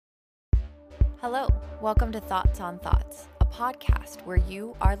Hello, welcome to Thoughts on Thoughts, a podcast where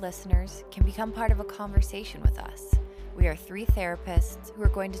you, our listeners, can become part of a conversation with us. We are three therapists who are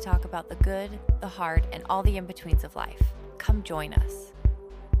going to talk about the good, the hard, and all the in-betweens of life. Come join us.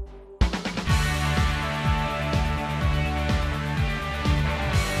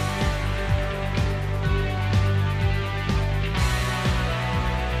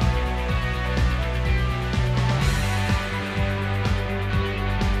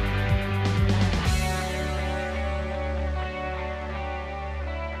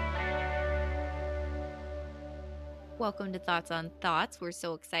 Welcome to Thoughts on Thoughts. We're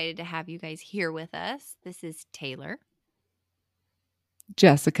so excited to have you guys here with us. This is Taylor,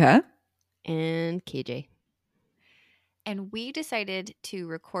 Jessica, and KJ. and we decided to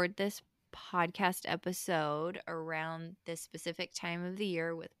record this podcast episode around this specific time of the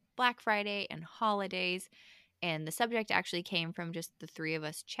year with Black Friday and holidays. And the subject actually came from just the three of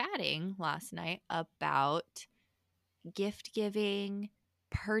us chatting last night about gift giving,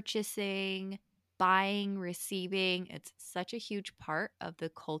 purchasing, buying, receiving. It's such a huge part of the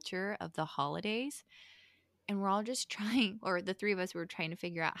culture of the holidays. And we're all just trying, or the three of us were trying to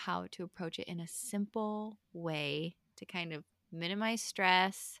figure out how to approach it in a simple way to kind of minimize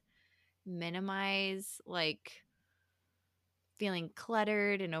stress, minimize feeling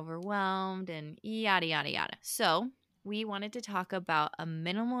cluttered and overwhelmed and yada, yada, yada. So we wanted to talk about a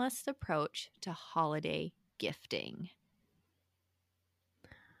minimalist approach to holiday gifting.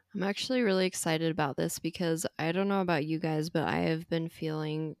 I'm actually really excited about this because I don't know about you guys, but I have been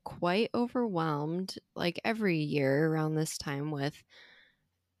feeling quite overwhelmed like every year around this time with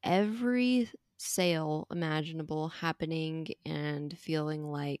every sale imaginable happening and feeling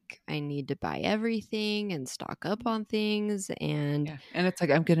like I need to buy everything and stock up on things. And it's like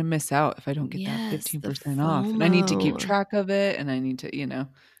I'm going to miss out if I don't get that 15% off. And I need to keep track of it and I need to,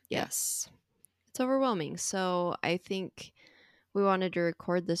 Yes. It's overwhelming. So I think we wanted to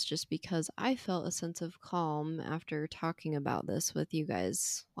record this just because I felt a sense of calm after talking about this with you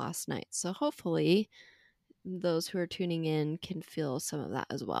guys last night. So hopefully those who are tuning in can feel some of that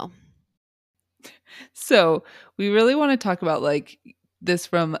as well. So we really want to talk about this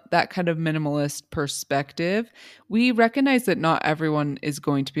from that kind of minimalist perspective. We recognize that not everyone is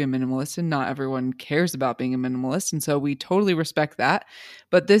going to be a minimalist and not everyone cares about being a minimalist. And so we totally respect that.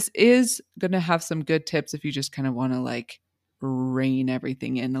 But this is going to have some good tips if you just kind of want to rein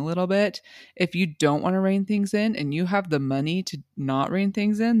everything in a little bit. If you don't want to rein things in and you have the money to not rein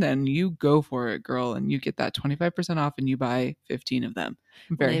things in, then you go for it, girl, and you get that 25% off and you buy 15 of them.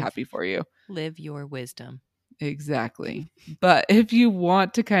 I'm very happy for you. Live your wisdom. Exactly. But if you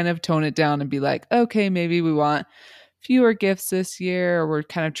want to kind of tone it down and be like, okay, maybe we want fewer gifts this year, or we're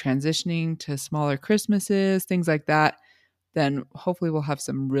kind of transitioning to smaller Christmases, things like that, then hopefully we'll have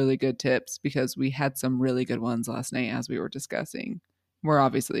some really good tips because we had some really good ones last night as we were discussing. We're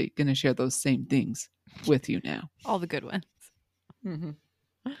obviously going to share those same things with you now. All the good ones. Mm-hmm.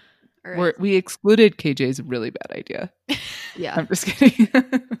 All right. We excluded KJ's really bad idea. Yeah. I'm just kidding.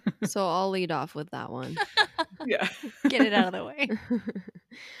 So I'll lead off with that one. Yeah. Get it out of the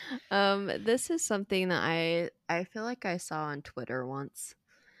way. This is something that I feel like I saw on Twitter once.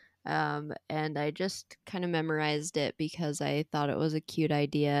 And I just kind of memorized it because I thought it was a cute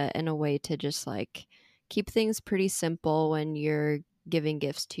idea and a way to just keep things pretty simple when you're giving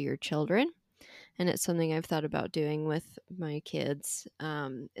gifts to your children. And it's something I've thought about doing with my kids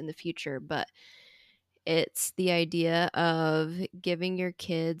in the future. But it's the idea of giving your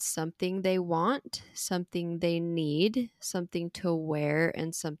kids something they want, something they need, something to wear,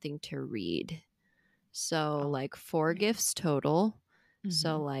 and something to read. So 4 gifts total. Mm-hmm.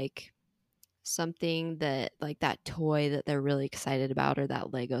 So something that that toy that they're really excited about, or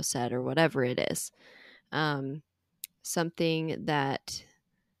that Lego set, or whatever it is. Something that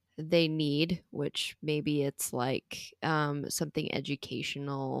they need, which maybe it's something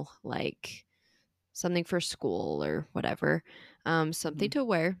educational, something for school or whatever. Something to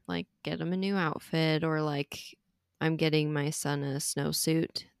wear, get them a new outfit, or I'm getting my son a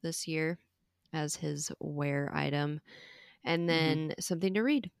snowsuit this year as his wear item. And then something to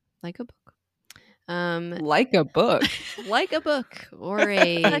read, like a book. Like a book. Like a book, or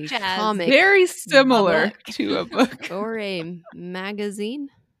a comic. Very similar to a book. Or a magazine.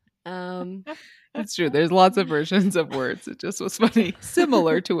 It's true. There's lots of versions of words. It just was funny.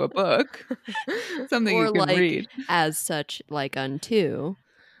 Similar to a book. Something or you can read. As such, unto.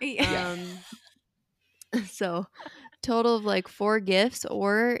 Yeah. So total of 4 gifts,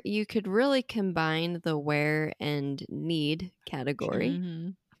 or you could really combine the wear and need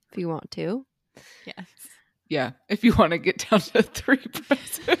category if you want to. Yes. Yeah, if you want to get down to 3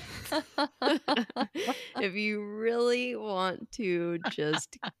 presents. if you really want to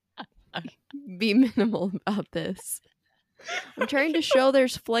just be minimal about this, I'm trying to show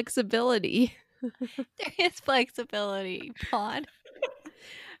there's flexibility. There is flexibility, Pod.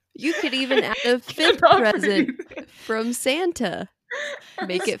 You could even add a fifth Cannot present breathe. from Santa.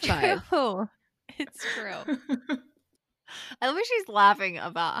 Make it 5. True. It's true. I love she's laughing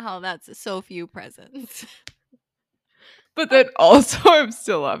about how that's so few presents. But then also, I'm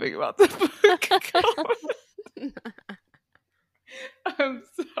still laughing about the book. I'm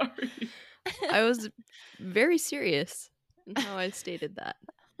sorry. I was very serious in how I stated that.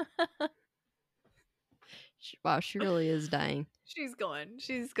 Wow, she really is dying. She's going.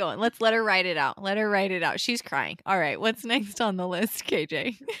 She's going. Let's let her write it out. Let her write it out. She's crying. All right. What's next on the list,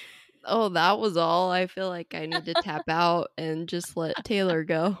 KJ? Oh, that was all. I feel like I need to tap out and just let Taylor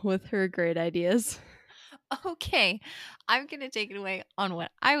go with her great ideas. Okay. I'm going to take it away on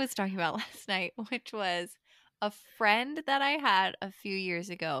what I was talking about last night, which was a friend that I had a few years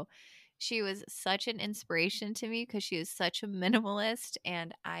ago. She was such an inspiration to me because she is such a minimalist,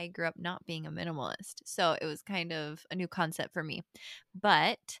 and I grew up not being a minimalist. So it was kind of a new concept for me.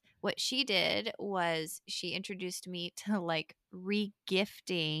 But what she did was she introduced me to like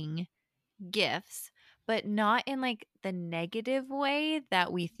regifting gifts, but not in like the negative way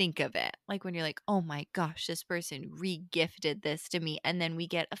that we think of it. Like when you're like, oh my gosh, this person re-gifted this to me. And then we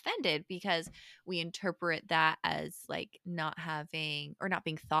get offended because we interpret that as like not having or not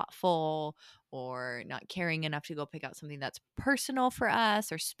being thoughtful or not caring enough to go pick out something that's personal for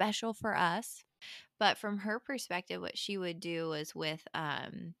us or special for us. But from her perspective, what she would do was with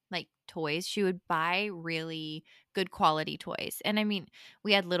like toys, she would buy really good quality toys. And I mean,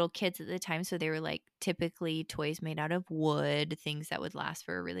 we had little kids at the time, so they were like typically toys made out of wood, things that would last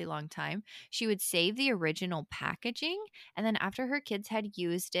for a really long time. She would save the original packaging, and then after her kids had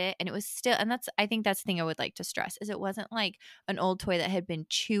used it, and it was still, and that's, I think that's the thing I would like to stress, is it wasn't like an old toy that had been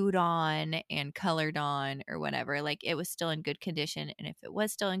chewed on and colored on or whatever. Like it was still in good condition, and if it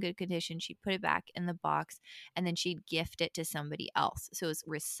was still in good condition, she'd put it back in the box and then she'd gift it to somebody else. So it was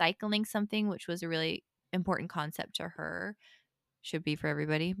recycling something, which was a really important concept to her. Should be for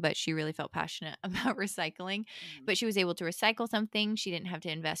everybody, but she really felt passionate about recycling. But she was able to recycle something. She didn't have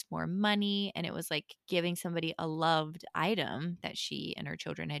to invest more money, and it was like giving somebody a loved item that she and her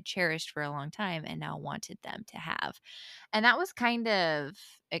children had cherished for a long time and now wanted them to have. And that was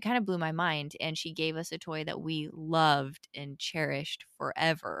it kind of blew my mind. And she gave us a toy that we loved and cherished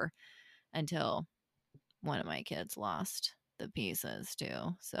forever until one of my kids lost the pieces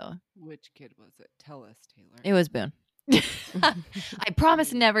too. So Which kid was it? Tell us, Taylor. it was Boone. I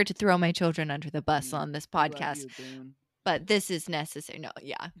promise never to throw my children under the bus on this podcast, but this is necessary. No,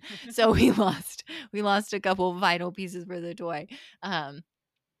 yeah. So we lost a couple vital pieces for the toy. But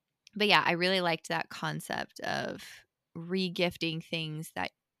yeah, I really liked that concept of regifting things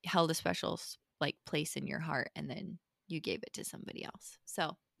that held a special like place in your heart, and then you gave it to somebody else.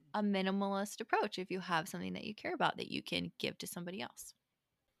 So a minimalist approach if you have something that you care about that you can give to somebody else.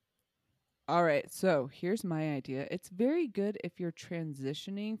 All right, so here's my idea. It's very good if you're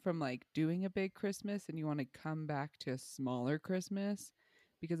transitioning from like doing a big Christmas and you want to come back to a smaller Christmas,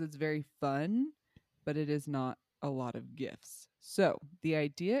 because it's very fun, but it is not a lot of gifts. So the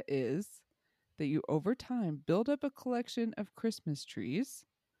idea is that you over time build up a collection of Christmas trees,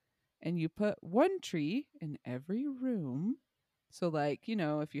 and you put one tree in every room. So like,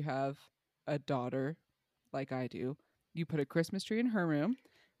 if you have a daughter like I do, you put a Christmas tree in her room.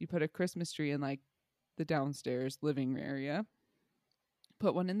 You put a Christmas tree in like the downstairs living area,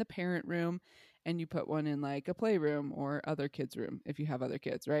 put one in the parent room, and you put one in like a playroom or other kids' room if you have other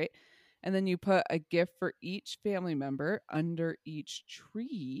kids, right? And then you put a gift for each family member under each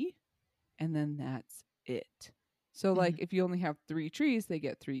tree, and then that's it. So like if you only have 3 trees, they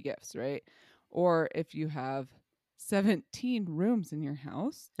get 3 gifts, right? Or if you have 17 rooms in your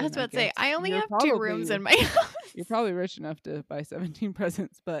house, I was then about to say, I only you're have 2 rooms in my house. You're probably rich enough to buy 17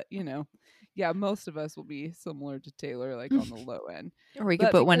 presents, but yeah, most of us will be similar to Taylor, like on the low end. Or we could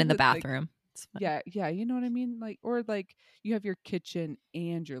But put one in because the it's, like, bathroom. It's fine. yeah, you know what I mean? Like, or like you have your kitchen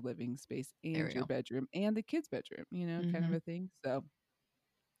and your living space There and we your go. bedroom and the kids' bedroom, kind of Mhm. a thing. So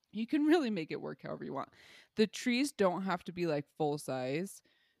you can really make it work however you want. The trees don't have to be like full size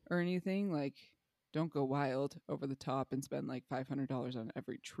or anything. Like, don't go wild over the top and spend like $500 on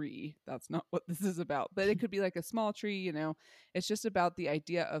every tree. That's not what this is about. But it could be like a small tree, It's just about the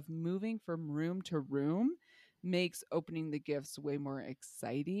idea of moving from room to room makes opening the gifts way more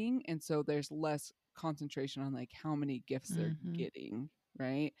exciting. And so there's less concentration on like how many gifts they're Mhm. getting,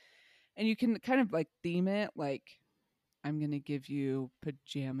 right? And you can kind of like theme it like I'm going to give you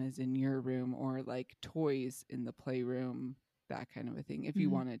pajamas in your room or like toys in the playroom, that kind of a thing, if you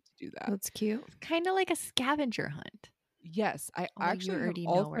Mhm. wanted to do that. That's cute. Kind of like a scavenger hunt. Yes, I Although you actually have already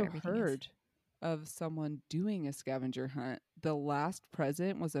know where also everything is. heard of someone doing a scavenger hunt. The last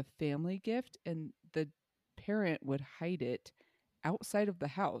present was a family gift, and the parent would hide it outside of the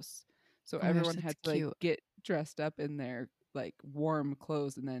house. So Oh my gosh, everyone that's had to like cute. get dressed up in their like warm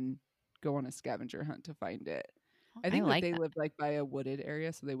clothes and then go on a scavenger hunt to find it. I I think that like they that. lived like by a wooded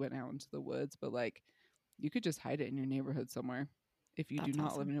area, so they went out into the woods, but like you could just hide it in your neighborhood somewhere if you do That's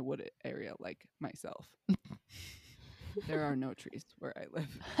not live awesome. in a wooded area like myself. There are no trees where I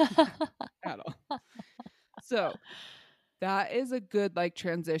live at all. So that is a good like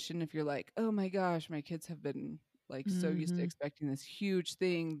transition. If you're like, oh my gosh, my kids have been like so used to Mhm. expecting this huge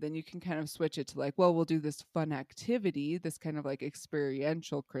thing, then you can kind of switch it to like, well, we'll do this fun activity, this kind of like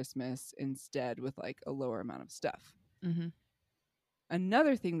experiential Christmas instead with like a lower amount of stuff. Mhm.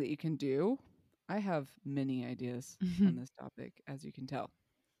 Another thing that you can do, I have many ideas on this topic, as you can tell,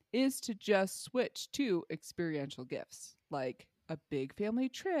 is to just switch to experiential gifts like a big family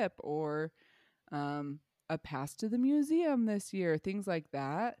trip or um, a pass to the museum this year, things like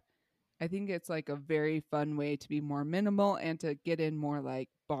that. I think it's like a very fun way to be more minimal and to get in more like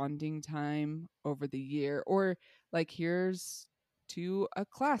bonding time over the year. Or like, here's to a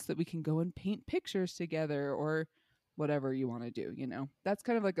class that we can go and paint pictures together or whatever you want to do, you know? That's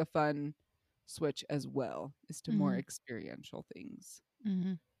kind of like a fun switch as well, is to more Mhm. experiential things.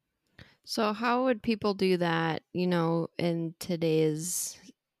 Mhm. So, how would people do that, in today's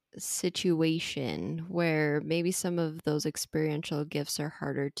situation where maybe some of those experiential gifts are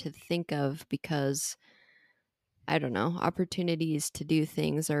harder to think of because, I don't know, opportunities to do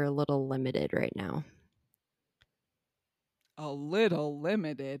things are a little limited right now? A little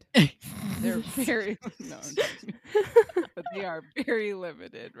limited. They're very, no, I'm joking. But they are very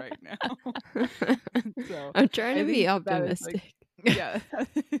limited right now. So I'm trying I to be think that that is like, optimistic. yeah,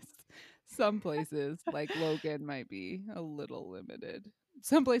 some places like Logan might be a little limited.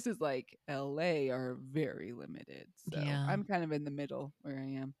 Some places like LA are very limited. So Yeah. I'm kind of in the middle where I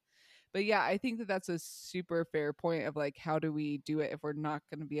am. But yeah, I think that that's a super fair point of like, how do we do it if we're not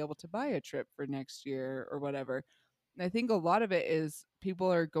going to be able to buy a trip for next year or whatever? And I think a lot of it is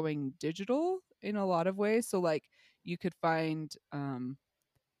people are going digital in a lot of ways. So like you could find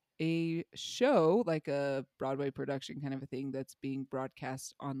a show, like a Broadway production kind of a thing that's being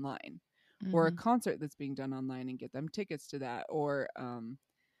broadcast online, or a Mhm. concert that's being done online and get them tickets to that, or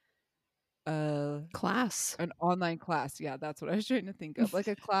uh Class. an online class. Yeah, that's what I was trying to think of. Like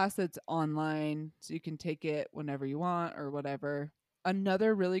a class that's online so you can take it whenever you want or whatever.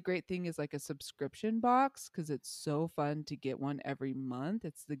 Another really great thing is like a subscription box because it's so fun to get one every month.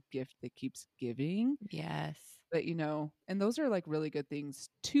 It's the gift that keeps giving. Yes. But, and those are like really good things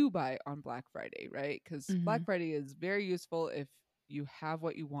to buy on Black Friday, right? Because Black Mhm. Friday is very useful if you have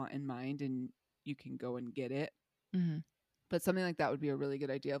what you want in mind and you can go and get it. Mhm. But something like that would be a really good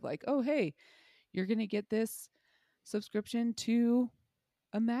idea of like, oh, hey, you're going to get this subscription to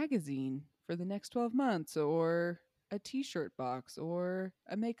a magazine for the next 12 months or a t-shirt box or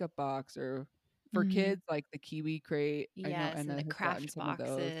a makeup box or for Mhm. kids like the kiwi crate. I know Yes, and Anna the has gotten craft some of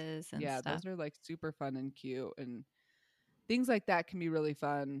those. boxes and Yeah, stuff. those are like super fun and cute, and things like that can be really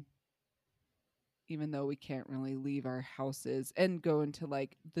fun even though we can't really leave our houses and go into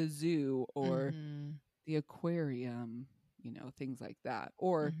like the zoo or Mhm. the aquarium, things like that,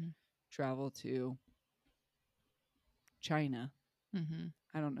 or Mhm. travel to China. Mhm.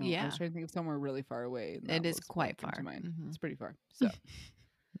 I don't know. I was Yeah, trying to think of somewhere really far away, and it that is was what quite came to far. mind. It's Mhm. pretty far. So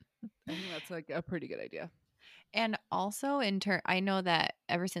I think that's like a pretty good idea. And also I know that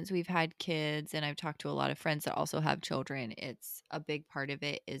ever since we've had kids and I've talked to a lot of friends that also have children, it's a big part of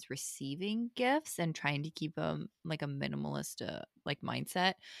it is receiving gifts and trying to keep them like a minimalist like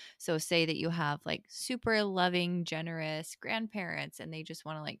mindset. So say that you have like super loving, generous grandparents and they just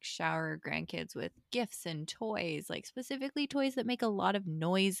want to like shower grandkids with gifts and toys, like specifically toys that make a lot of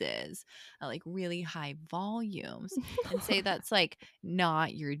noises at like really high volumes. And say that's like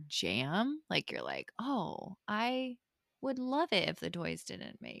not your jam, like you're like, "Oh, I would love it if the toys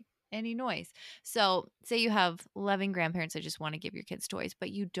didn't make any noise." So, say you have loving grandparents that just want to give your kids toys,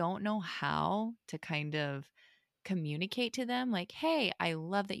 but you don't know how to kind of communicate to them like, "Hey, I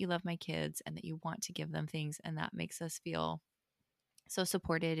love that you love my kids and that you want to give them things and that makes us feel so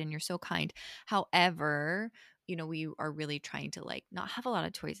supported and you're so kind." However, we are really trying to like not have a lot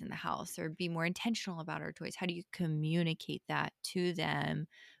of toys in the house or be more intentional about our toys. How do you communicate that to them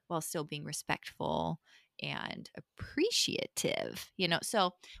while still being respectful and appreciative, you know.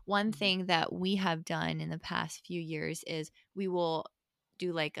 So one thing that we have done in the past few years is we will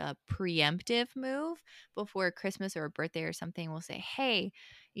do like a preemptive move before Christmas or a birthday or something. We'll say, hey,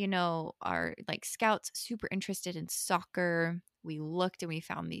 you know, our like scouts super interested in soccer. We looked and we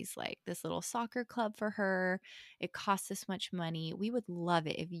found these like this little soccer club for her. It costs this much money. We would love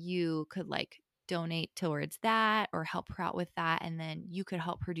it if you could like donate towards that or help her out with that, and then you could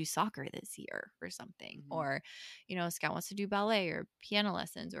help her do soccer this year or something. Mhm. Or, you know, Scout wants to do ballet or piano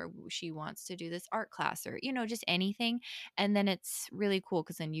lessons, or she wants to do this art class, or, you know, just anything. And then it's really cool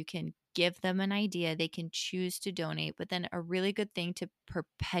because then you can give them an idea, they can choose to donate. But then a really good thing to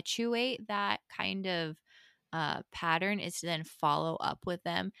perpetuate that kind of pattern is to then follow up with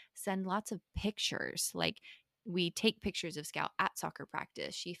them, send lots of pictures. Like, we take pictures of Scout at soccer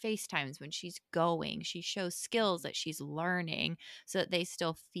practice. She FaceTimes when she's going. She shows skills that she's learning so that they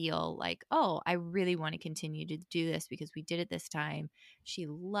still feel like, oh, I really want to continue to do this because we did it this time. She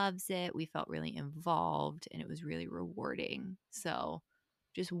loves it. We felt really involved and it was really rewarding. So,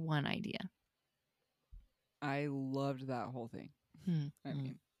 just one idea. I loved that whole thing. I Mm-hmm.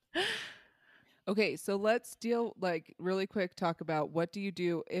 mean, okay, so let's deal like really quick talk about what do you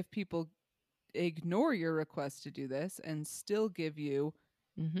do if people ignore your request to do this and still give you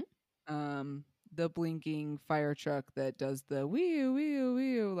the blinking fire truck that does the wee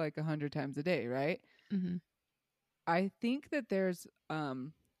wee like 100 times a day, right? Mm-hmm. I think that there's a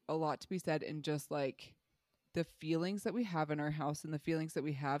lot to be said in just like the feelings that we have in our house and the feelings that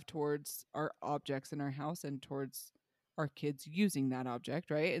we have towards our objects in our house and towards our kids using that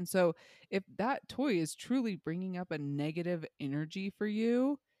object, right? And so if that toy is truly bringing up a negative energy for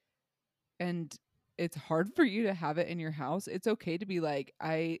you and it's hard for you to have it in your house, it's okay to be like,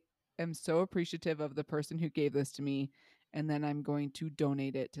 I am so appreciative of the person who gave this to me, and then I'm going to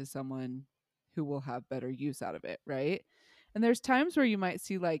donate it to someone who will have better use out of it, right? And there's times where you might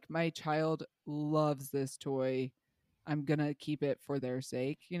see, like, my child loves this toy. I'm going to keep it for their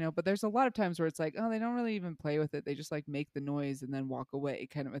sake, you know, but there's a lot of times where it's like, oh, they don't really even play with it. They just like make the noise and then walk away,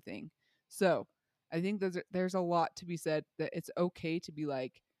 kind of a thing. So I think there's a lot to be said that it's okay to be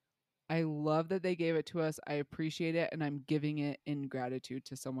like, I love that they gave it to us. I appreciate it. And I'm giving it in gratitude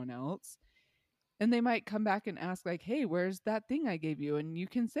to someone else. And they might come back and ask, like, hey, where's that thing I gave you? And you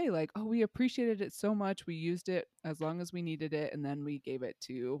can say, like, oh, we appreciated it so much. We used it as long as we needed it. And then we gave it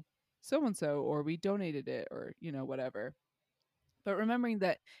to so and so, or we donated it, or, you know, whatever. But remembering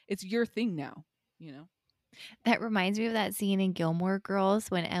that it's your thing now, you know? That reminds me of that scene in Gilmore Girls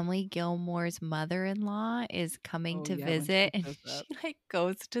when Emily Gilmore's mother-in-law is coming Oh, to yeah. When visit she and shows she up. like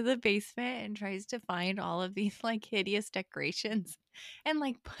goes to the basement and tries to find all of these like hideous decorations and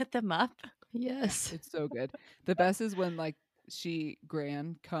like put them up. Yes. It's so good. The best is when like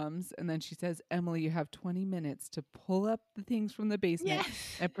Gran comes and then she says, Emily, you have 20 minutes to pull up the things from the basement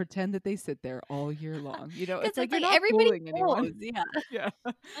Yes. and pretend that they sit there all year long. You know, Because it's like it's you're like not everybody fooling anyone. knows. Yeah. Yeah.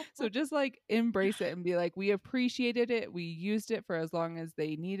 So just like embrace it and be like, we appreciated it. We used it for as long as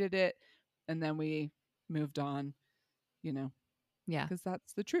they needed it. And then we moved on, you know, Yeah. because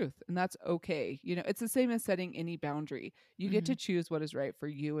that's the truth and that's okay. You know, it's the same as setting any boundary. You get Mm-hmm. to choose what is right for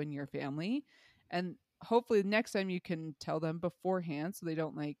you and your family. And hopefully next time you can tell them beforehand so they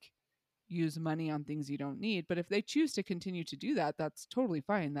don't like use money on things you don't need. But if they choose to continue to do that, that's totally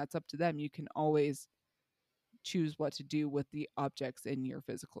fine. That's up to them. You can always choose what to do with the objects in your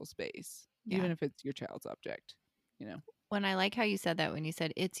physical space, Yeah. even if it's your child's object, you know. When I like how you said that when you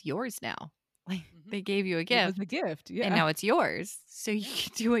said it's yours now. Like Mhm. they gave you a It was a gift gift. and Yeah. now it's yours. So you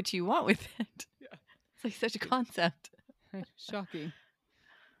can do what you want with it. Yeah. It's like such a concept. Shocking.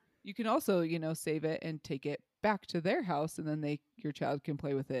 You can also, you know, save it and take it back to their house and then your child can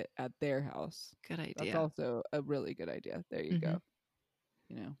play with it at their house. Good That's idea. also a really good idea. There you Mhm. go.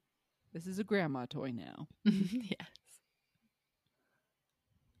 You know, this is a grandma toy now. Yes.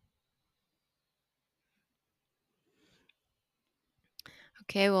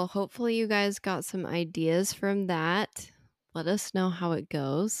 Okay, well, hopefully you guys got some ideas from that. Let us know how it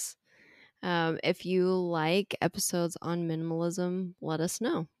goes. If you like episodes on minimalism, let us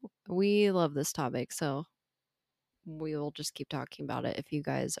know. We love this topic, so we will just keep talking about it if you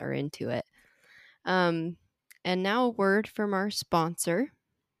guys are into it. And now a word from our sponsor.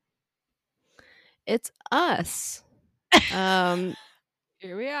 It's us. Um,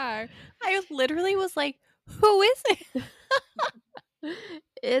 Here we are. I literally was like, who is it?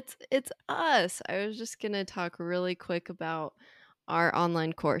 it's us. I was just gonna talk really quick about our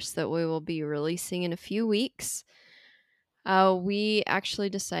online course that we will be releasing in a few weeks. We actually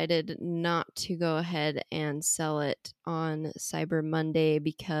decided not to go ahead and sell it on Cyber Monday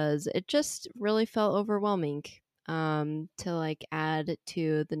because it just really felt overwhelming to like add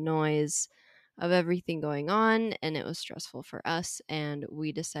to the noise of everything going on, and it was stressful for us, and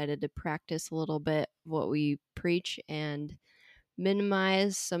we decided to practice a little bit what we preach and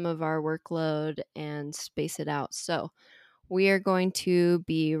minimize some of our workload and space it out. So we are going to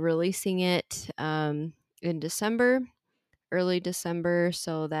be releasing it in December, early December,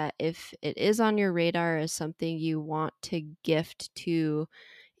 so that if it is on your radar as something you want to gift to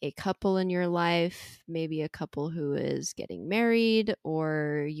a couple in your life, maybe a couple who is getting married,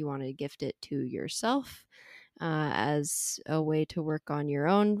 or you want to gift it to yourself as a way to work on your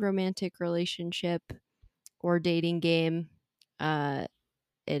own romantic relationship or dating game, uh,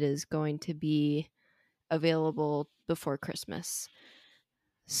 it is going to be available before Christmas.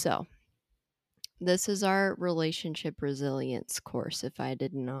 So, this is our relationship resilience course, if I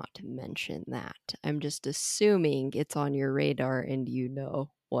did not mention that. I'm just assuming it's on your radar and you know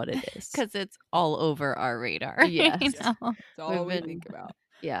what it is. Because it's all over our radar. Yes. You know? It's all we think about.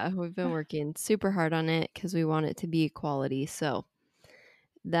 Yeah, we've been working super hard on it because we want it to be quality. So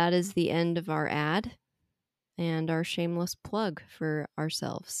that is the end of our ad and our shameless plug for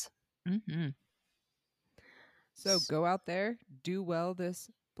ourselves. Mm-hmm. So go out there, do well this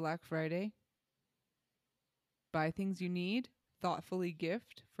Black Friday. Buy things you need, thoughtfully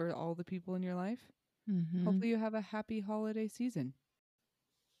gift for all the people in your life. Mm-hmm. Hopefully you have a happy holiday season.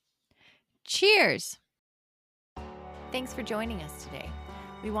 Cheers! Thanks for joining us today.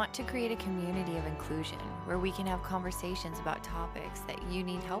 We want to create a community of inclusion where we can have conversations about topics that you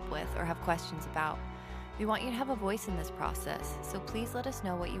need help with or have questions about. We want you to have a voice in this process, so please let us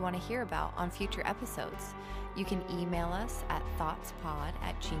know what you want to hear about on future episodes. You can email us at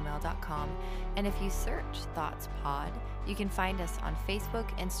thoughtspod@gmail.com, and if you search ThoughtsPod, you can find us on Facebook,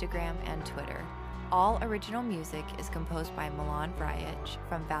 Instagram, and Twitter. All original music is composed by Milan Vrajec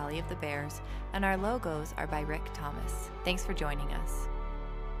from Valley of the Bears, and our logos are by Rick Thomas. Thanks for joining us.